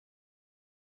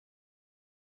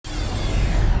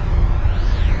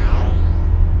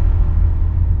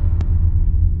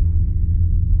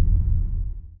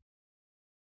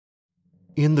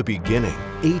In the beginning,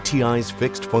 ATI's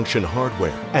fixed-function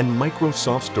hardware and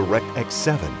Microsoft's DirectX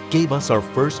 7 gave us our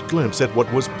first glimpse at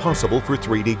what was possible for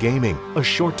 3D gaming. A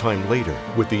short time later,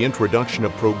 with the introduction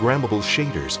of programmable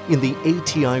shaders in the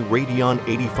ATI Radeon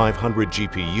 8500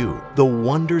 GPU, the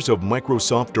wonders of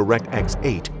Microsoft DirectX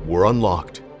 8 were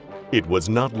unlocked. It was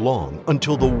not long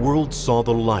until the world saw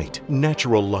the light,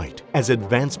 natural light, as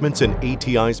advancements in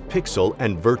ATI's pixel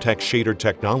and vertex shader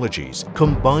technologies,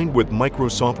 combined with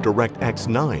Microsoft DirectX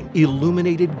 9,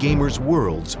 illuminated gamers'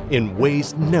 worlds in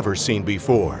ways never seen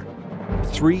before.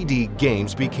 3D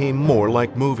games became more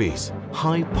like movies.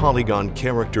 High polygon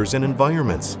characters and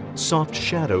environments, soft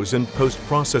shadows and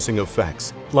post-processing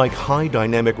effects like high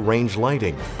dynamic range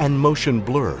lighting and motion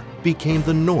blur became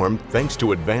the norm thanks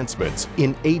to advancements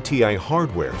in ATI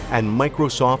hardware and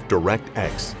Microsoft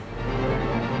DirectX.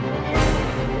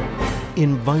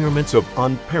 Environments of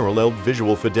unparalleled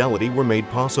visual fidelity were made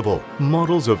possible.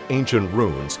 Models of ancient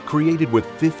ruins created with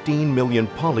 15 million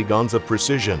polygons of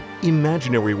precision.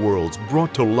 Imaginary worlds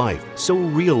brought to life so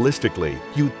realistically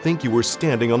you'd think you were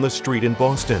standing on the street in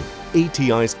Boston.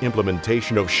 ATI's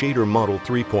implementation of Shader Model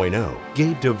 3.0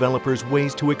 gave developers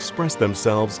ways to express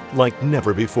themselves like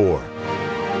never before.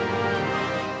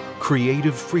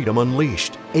 Creative freedom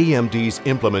unleashed. AMD's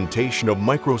implementation of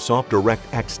Microsoft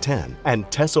DirectX 10 and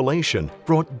tessellation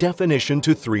brought definition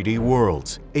to 3D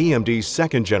worlds. AMD's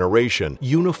second-generation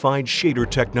unified shader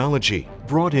technology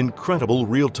brought incredible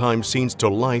real-time scenes to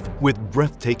life with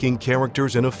breathtaking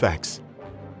characters and effects.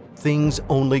 Things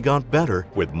only got better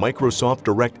with Microsoft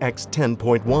DirectX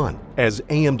 10.1 as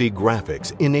AMD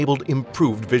graphics enabled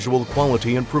improved visual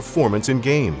quality and performance in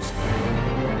games.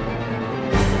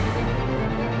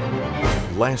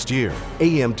 Last year,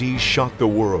 AMD shocked the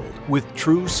world with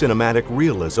true cinematic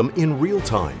realism in real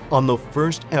time on the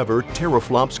first ever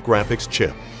teraflops graphics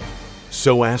chip.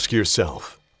 So ask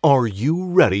yourself, are you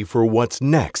ready for what's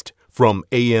next from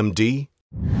AMD?